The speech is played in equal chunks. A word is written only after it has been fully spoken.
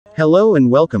Hello and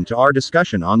welcome to our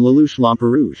discussion on Lelouch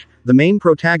Lamperouge, the main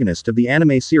protagonist of the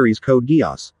anime series Code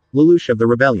Geass, Lelouch of the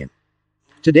Rebellion.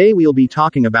 Today we'll be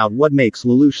talking about what makes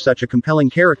Lelouch such a compelling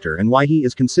character and why he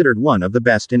is considered one of the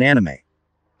best in anime.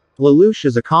 Lelouch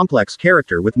is a complex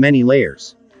character with many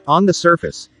layers. On the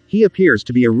surface, he appears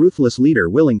to be a ruthless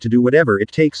leader willing to do whatever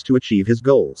it takes to achieve his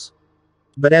goals.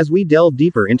 But as we delve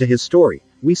deeper into his story,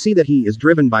 we see that he is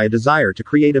driven by a desire to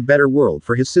create a better world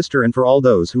for his sister and for all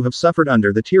those who have suffered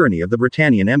under the tyranny of the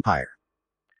Britannian Empire.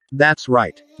 That's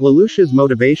right. Lelouch's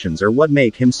motivations are what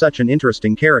make him such an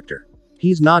interesting character.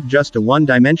 He's not just a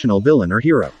one-dimensional villain or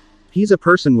hero. He's a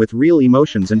person with real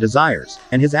emotions and desires,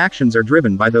 and his actions are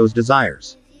driven by those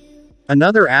desires.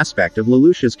 Another aspect of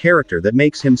Lelouch's character that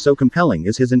makes him so compelling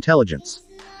is his intelligence.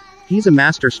 He's a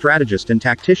master strategist and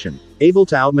tactician, able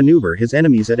to outmaneuver his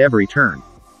enemies at every turn.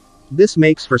 This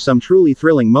makes for some truly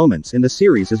thrilling moments in the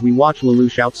series as we watch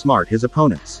Lelouch outsmart his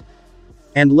opponents.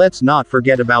 And let's not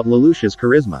forget about Lelouch's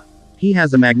charisma. He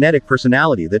has a magnetic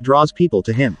personality that draws people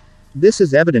to him. This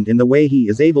is evident in the way he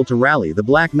is able to rally the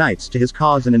Black Knights to his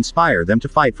cause and inspire them to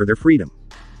fight for their freedom.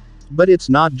 But it's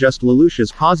not just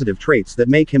Lelouch's positive traits that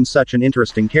make him such an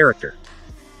interesting character.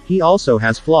 He also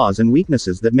has flaws and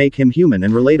weaknesses that make him human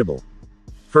and relatable.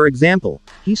 For example,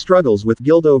 he struggles with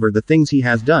guilt over the things he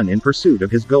has done in pursuit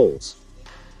of his goals.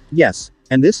 Yes,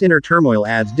 and this inner turmoil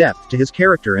adds depth to his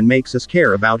character and makes us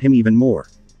care about him even more.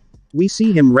 We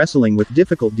see him wrestling with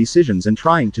difficult decisions and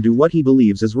trying to do what he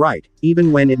believes is right,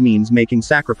 even when it means making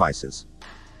sacrifices.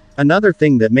 Another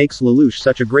thing that makes Lelouch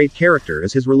such a great character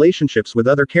is his relationships with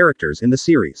other characters in the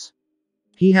series.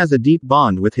 He has a deep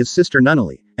bond with his sister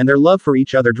Nunnally, and their love for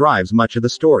each other drives much of the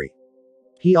story.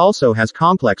 He also has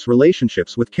complex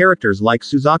relationships with characters like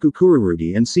Suzaku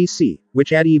Kururugi and CC,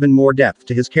 which add even more depth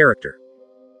to his character.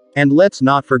 And let's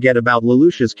not forget about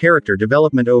Lelouch's character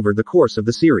development over the course of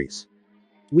the series.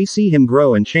 We see him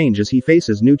grow and change as he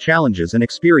faces new challenges and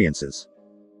experiences.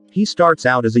 He starts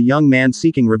out as a young man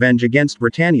seeking revenge against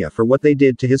Britannia for what they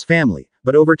did to his family,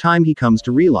 but over time he comes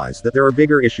to realize that there are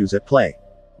bigger issues at play.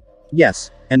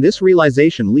 Yes, and this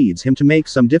realization leads him to make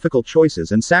some difficult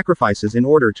choices and sacrifices in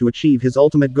order to achieve his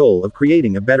ultimate goal of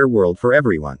creating a better world for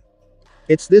everyone.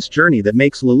 It's this journey that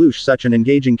makes Lelouch such an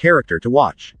engaging character to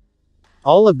watch.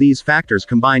 All of these factors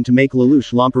combine to make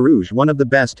Lelouch Lamperouge one of the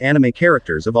best anime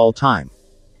characters of all time.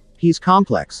 He's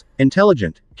complex,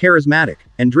 intelligent, charismatic,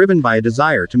 and driven by a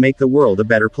desire to make the world a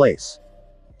better place.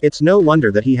 It's no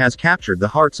wonder that he has captured the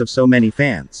hearts of so many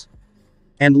fans.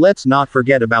 And let's not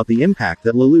forget about the impact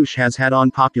that Lelouch has had on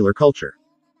popular culture.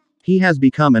 He has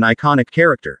become an iconic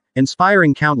character,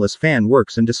 inspiring countless fan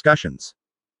works and discussions.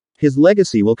 His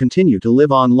legacy will continue to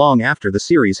live on long after the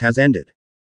series has ended.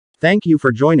 Thank you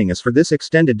for joining us for this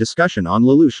extended discussion on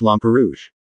Lelouch Lamperouge.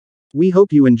 We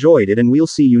hope you enjoyed it and we'll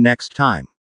see you next time.